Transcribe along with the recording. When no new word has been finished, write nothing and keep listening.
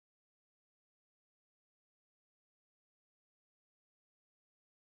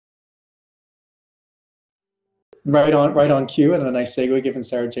Right on cue, and a nice segue given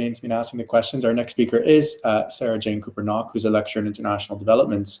Sarah Jane's been asking the questions. Our next speaker is Sarah Jane Cooper-Knock, who's a lecturer in international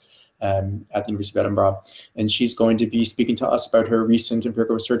developments at the University of Edinburgh, and she's going to be speaking to us about her recent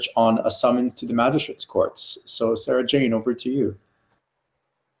empirical research on a summons to the magistrates' courts. So Sarah Jane, over to you.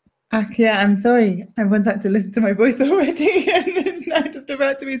 Yeah, I'm sorry. Everyone's had to listen to my voice already, and it's now just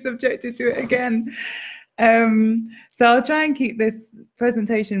about to be subjected to it again. So I'll try and keep this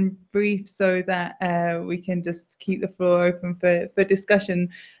presentation brief so that we can just keep the floor open for discussion.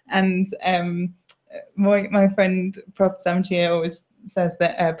 And my friend Prof. Samchia always says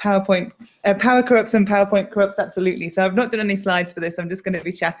that power corrupts and PowerPoint corrupts absolutely. So I've not done any slides for this. I'm just going to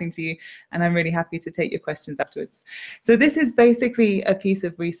be chatting to you, and I'm really happy to take your questions afterwards. So this is basically a piece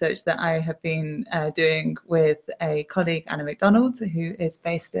of research that I have been doing with a colleague, Anna MacDonald, who is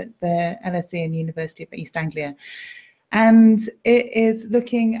based at the LSE and University of East Anglia. And it is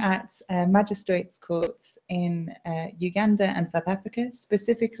looking at magistrates' courts in Uganda and South Africa,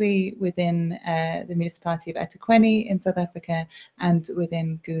 specifically within the municipality of eThekwini in South Africa and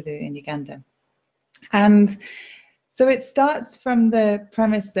within Gulu in Uganda. And so it starts from the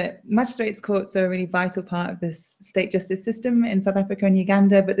premise that magistrates' courts are a really vital part of the state justice system in South Africa and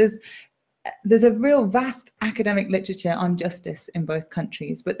Uganda, but there's a real vast academic literature on justice in both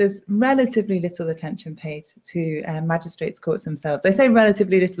countries, but there's relatively little attention paid to magistrates' courts themselves. I say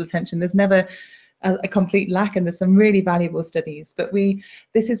relatively little attention. There's never a complete lack, and there's some really valuable studies, but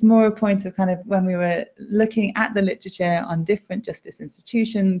this is more a point of kind of when we were looking at the literature on different justice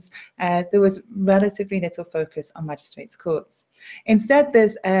institutions, there was relatively little focus on magistrates' courts. Instead,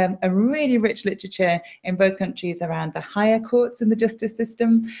 there's a really rich literature in both countries around the higher courts in the justice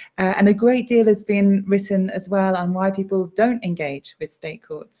system, and a great deal has been written as well on why people don't engage with state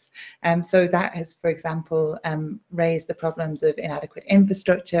courts. So that has, for example, raised the problems of inadequate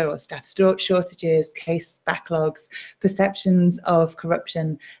infrastructure or staff shortages, case backlogs, perceptions of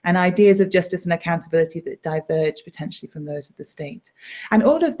corruption, and ideas of justice and accountability that diverge potentially from those of the state. And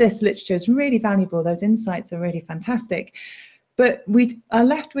all of this literature is really valuable. Those insights are really fantastic. But we are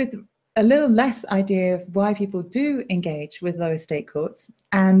left with a little less idea of why people do engage with lower state courts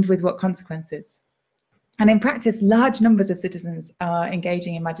and with what consequences. And in practice, large numbers of citizens are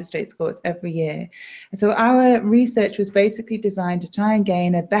engaging in magistrates' courts every year. And so our research was basically designed to try and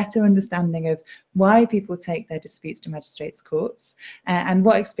gain a better understanding of why people take their disputes to magistrates' courts and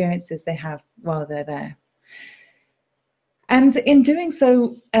what experiences they have while they're there. And in doing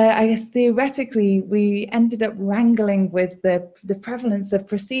so, I guess theoretically, we ended up wrangling with the prevalence of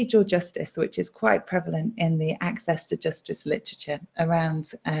procedural justice, which is quite prevalent in the access to justice literature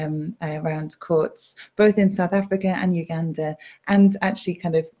around courts, both in South Africa and Uganda, and actually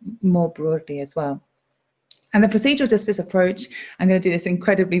kind of more broadly as well. And the procedural justice approach, I'm going to do this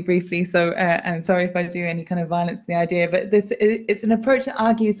incredibly briefly, so I'm sorry if I do any kind of violence to the idea, but it's an approach that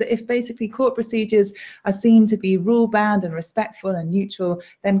argues that if basically court procedures are seen to be rule-bound and respectful and neutral,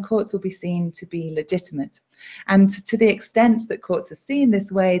 then courts will be seen to be legitimate. And to the extent that courts are seen this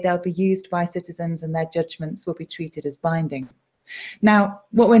way, they'll be used by citizens and their judgments will be treated as binding. Now,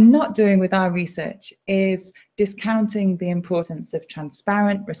 what we're not doing with our research is discounting the importance of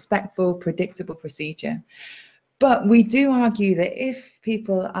transparent, respectful, predictable procedure. But we do argue that if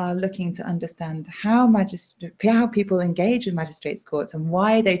people are looking to understand how people engage with magistrates' courts and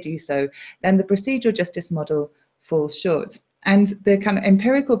why they do so, then the procedural justice model falls short. And the kind of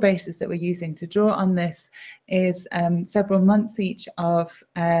empirical basis that we're using to draw on this is several months each of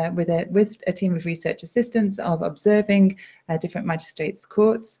with a team of research assistants of observing different magistrates'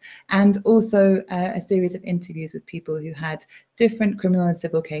 courts, and also a series of interviews with people who had different criminal and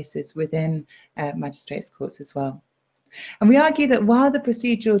civil cases within magistrates' courts as well. And we argue that while the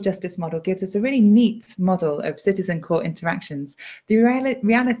procedural justice model gives us a really neat model of citizen-court interactions, the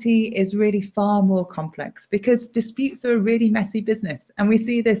reality is really far more complex because disputes are a really messy business. And we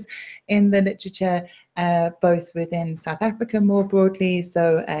see this in the literature both within South Africa more broadly.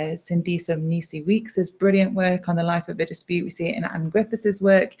 So Sindiso Mnisi-Weeks' brilliant work on the life of a dispute. We see it in Anne Griffiths'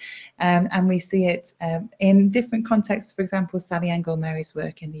 work, and we see it in different contexts. For example, Sally Engel-Mary's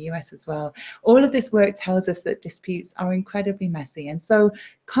work in the US as well. All of this work tells us that disputes are incredibly messy, and so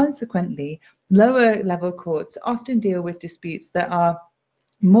consequently, lower level courts often deal with disputes that are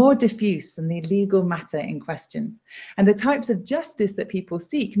more diffuse than the legal matter in question. And the types of justice that people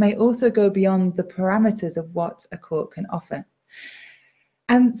seek may also go beyond the parameters of what a court can offer.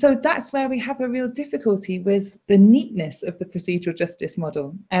 And so that's where we have a real difficulty with the neatness of the procedural justice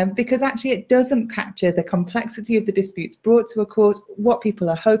model, because actually it doesn't capture the complexity of the disputes brought to a court, what people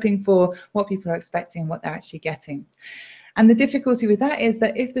are hoping for, what people are expecting, what they're actually getting. And the difficulty with that is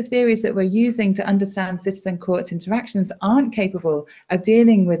that if the theories that we're using to understand citizen-court interactions aren't capable of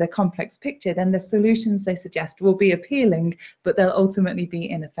dealing with a complex picture, then the solutions they suggest will be appealing, but they'll ultimately be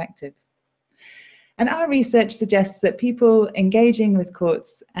ineffective. And our research suggests that people engaging with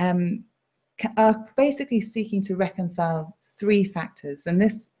courts are basically seeking to reconcile three factors. And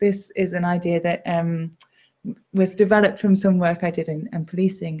this is an idea that was developed from some work I did in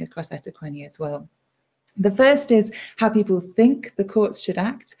policing across Etiquette as well. The first is how people think the courts should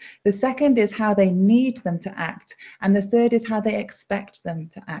act. The second is how they need them to act. And the third is how they expect them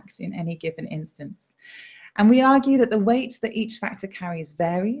to act in any given instance. And we argue that the weight that each factor carries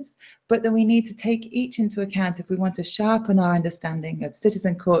varies, but that we need to take each into account if we want to sharpen our understanding of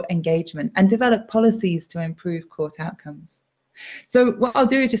citizen court engagement and develop policies to improve court outcomes. So what I'll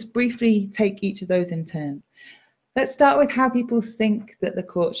do is just briefly take each of those in turn. Let's start with how people think that the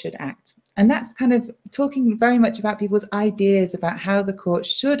court should act. And that's kind of talking very much about people's ideas about how the court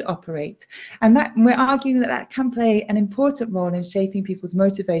should operate. And that we're arguing that that can play an important role in shaping people's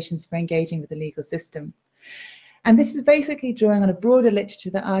motivations for engaging with the legal system. And this is basically drawing on a broader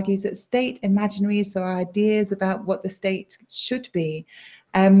literature that argues that state imaginaries, or ideas about what the state should be,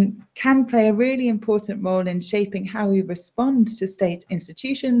 can play a really important role in shaping how we respond to state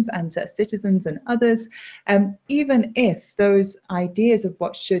institutions and to citizens and others, even if those ideas of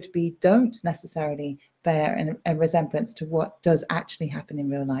what should be don't necessarily bear a resemblance to what does actually happen in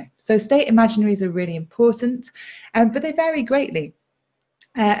real life. So state imaginaries are really important, but they vary greatly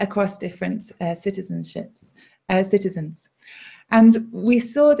across different citizens. And we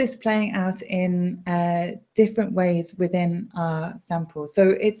saw this playing out in different ways within our sample. So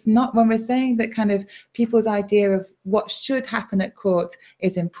it's not, when we're saying that kind of people's idea of what should happen at court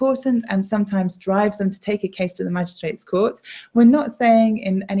is important and sometimes drives them to take a case to the magistrate's court, we're not saying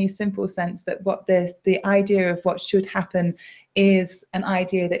in any simple sense that what the idea of what should happen is an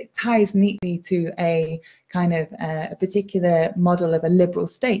idea that ties neatly to a kind of a particular model of a liberal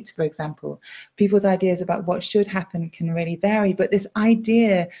state, for example. People's ideas about what should happen can really vary, but this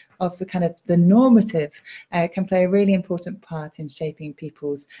idea of the kind of the normative can play a really important part in shaping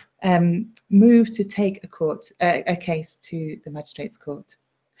people's move to take a case to the magistrate's court.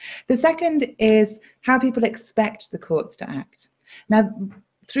 The second is how people expect the courts to act. Now,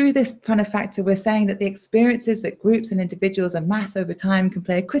 through this kind of factor, we're saying that the experiences that groups and individuals amass over time can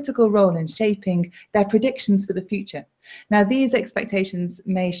play a critical role in shaping their predictions for the future. Now, these expectations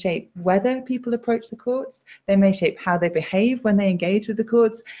may shape whether people approach the courts, they may shape how they behave when they engage with the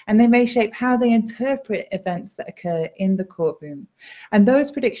courts, and they may shape how they interpret events that occur in the courtroom. And those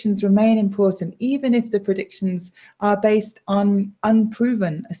predictions remain important even if the predictions are based on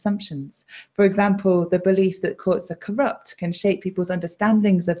unproven assumptions. For example, the belief that courts are corrupt can shape people's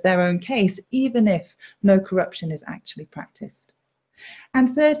understandings of their own case even if no corruption is actually practiced.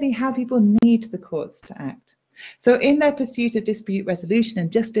 And thirdly, how people need the courts to act. So in their pursuit of dispute resolution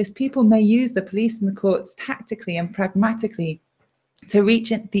and justice, people may use the police and the courts tactically and pragmatically to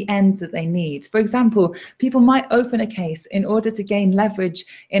reach the ends that they need. For example, people might open a case in order to gain leverage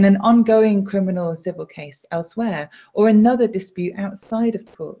in an ongoing criminal or civil case elsewhere, or another dispute outside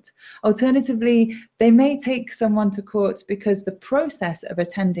of court. Alternatively, they may take someone to court because the process of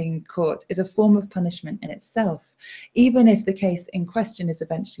attending court is a form of punishment in itself, even if the case in question is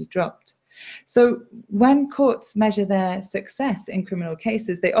eventually dropped. So when courts measure their success in criminal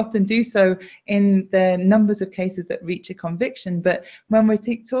cases, they often do so in the numbers of cases that reach a conviction. But when we're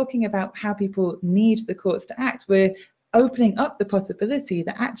talking about how people need the courts to act, we're opening up the possibility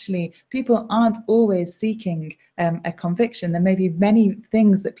that actually people aren't always seeking a conviction. There may be many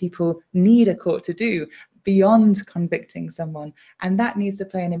things that people need a court to do beyond convicting someone, and that needs to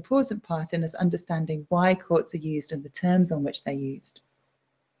play an important part in us understanding why courts are used and the terms on which they're used.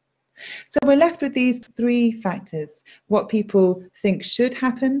 So we're left with these three factors: what people think should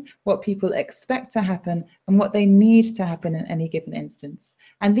happen, what people expect to happen, and what they need to happen in any given instance.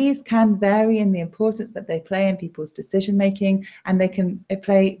 And these can vary in the importance that they play in people's decision making, and they can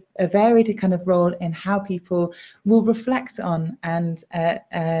play a varied kind of role in how people will reflect on and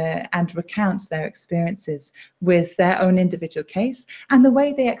recount their experiences with their own individual case, and the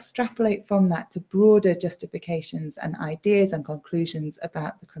way they extrapolate from that to broader justifications and ideas and conclusions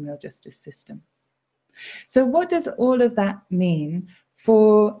about the criminal justice system. So what does all of that mean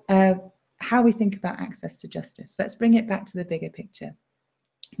for how we think about access to justice? Let's bring it back to the bigger picture.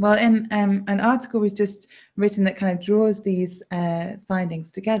 Well, in an article we've just written that kind of draws these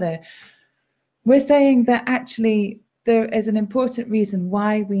findings together, we're saying that actually there is an important reason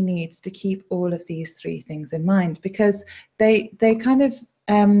why we need to keep all of these three things in mind, because they kind of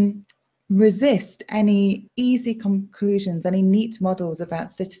resist any easy conclusions, any neat models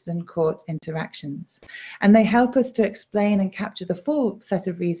about citizen court interactions. And they help us to explain and capture the full set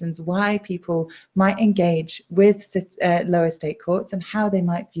of reasons why people might engage with lower state courts and how they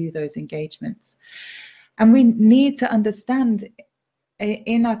might view those engagements. And we need to understand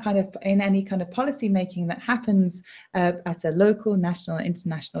in any kind of policy making that happens at a local, national,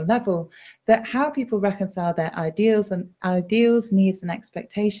 international level, that how people reconcile their ideals, needs and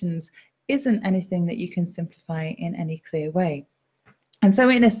expectations isn't anything that you can simplify in any clear way. And so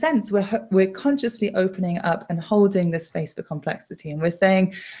in a sense, we're consciously opening up and holding the space for complexity. And we're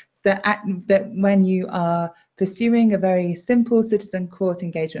saying that when you are pursuing a very simple citizen court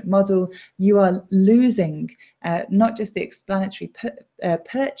engagement model, you are losing not just the explanatory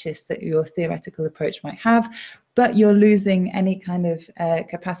purchase that your theoretical approach might have, but you're losing any kind of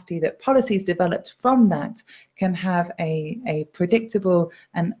capacity that policies developed from that can have a predictable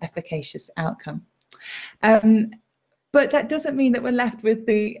and efficacious outcome. But that doesn't mean that we're left with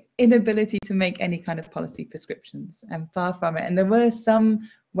the inability to make any kind of policy prescriptions, and far from it. And there were some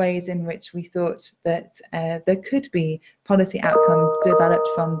ways in which we thought that there could be policy outcomes developed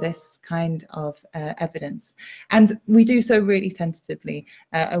from this kind of evidence. And we do so really tentatively,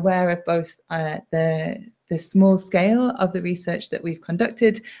 aware of both the small scale of the research that we've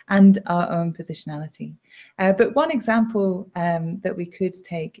conducted and our own positionality. But one example that we could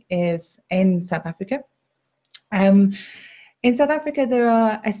take is in South Africa. In South Africa, there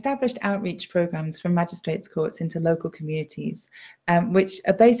are established outreach programs from magistrates courts into local communities, which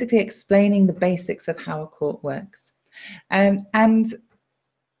are basically explaining the basics of how a court works. And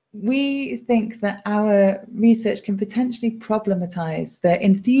we think that our research can potentially problematize the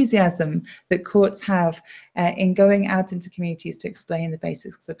enthusiasm that courts have in going out into communities to explain the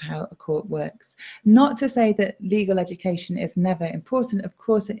basics of how a court works. Not to say that legal education is never important, of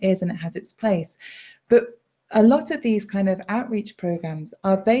course it is, and it has its place, but a lot of these kind of outreach programs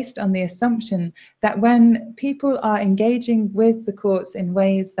are based on the assumption that when people are engaging with the courts in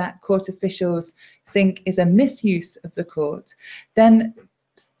ways that court officials think is a misuse of the court, then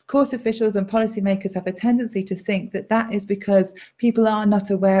court officials and policymakers have a tendency to think that that is because people are not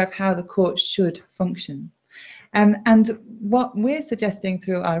aware of how the court should function. And what we're suggesting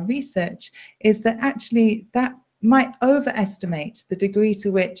through our research is that actually that might overestimate the degree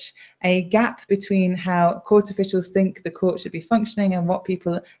to which a gap between how court officials think the court should be functioning and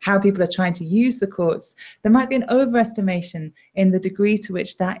how people are trying to use the courts. There might be an overestimation in the degree to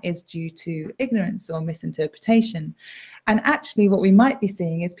which that is due to ignorance or misinterpretation. And actually what we might be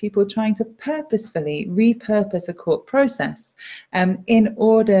seeing is people trying to purposefully repurpose a court process in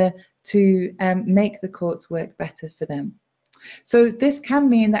order to make the courts work better for them. So this can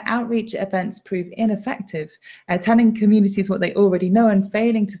mean that outreach events prove ineffective, telling communities what they already know and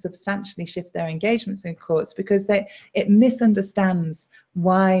failing to substantially shift their engagements in courts because it misunderstands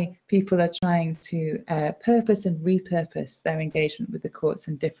why people are trying to purpose and repurpose their engagement with the courts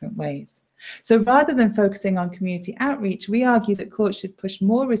in different ways. So rather than focusing on community outreach, we argue that courts should push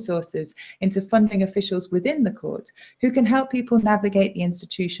more resources into funding officials within the court who can help people navigate the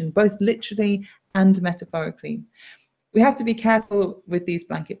institution, both literally and metaphorically. We have to be careful with these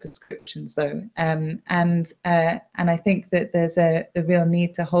blanket prescriptions, though, and I think that there's a real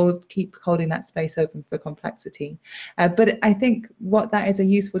need to keep holding that space open for complexity. But I think what that is a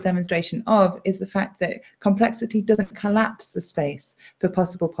useful demonstration of is the fact that complexity doesn't collapse the space for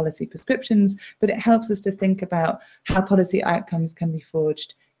possible policy prescriptions, but it helps us to think about how policy outcomes can be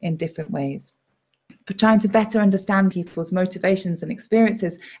forged in different ways. But trying to better understand people's motivations and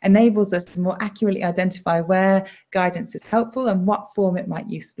experiences enables us to more accurately identify where guidance is helpful and what form it might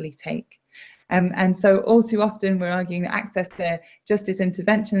usefully take. And so all too often we're arguing that access to justice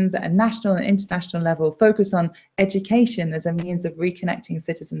interventions at a national and international level focus on education as a means of reconnecting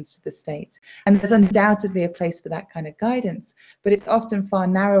citizens to the state. And there's undoubtedly a place for that kind of guidance, but it's often far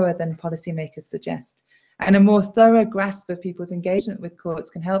narrower than policymakers suggest. And a more thorough grasp of people's engagement with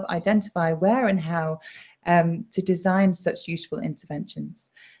courts can help identify where and how to design such useful interventions.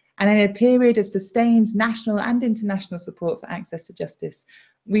 And in a period of sustained national and international support for access to justice,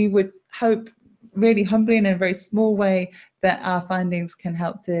 we would hope, really humbly in a very small way, that our findings can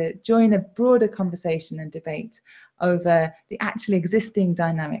help to join a broader conversation and debate over the actually existing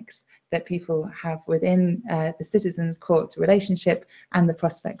dynamics that people have within the citizen-court relationship and the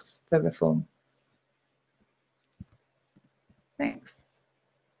prospects for reform. Thanks.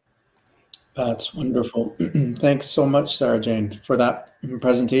 That's wonderful. Thanks so much, Sarah Jane, for that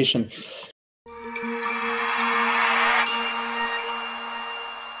presentation.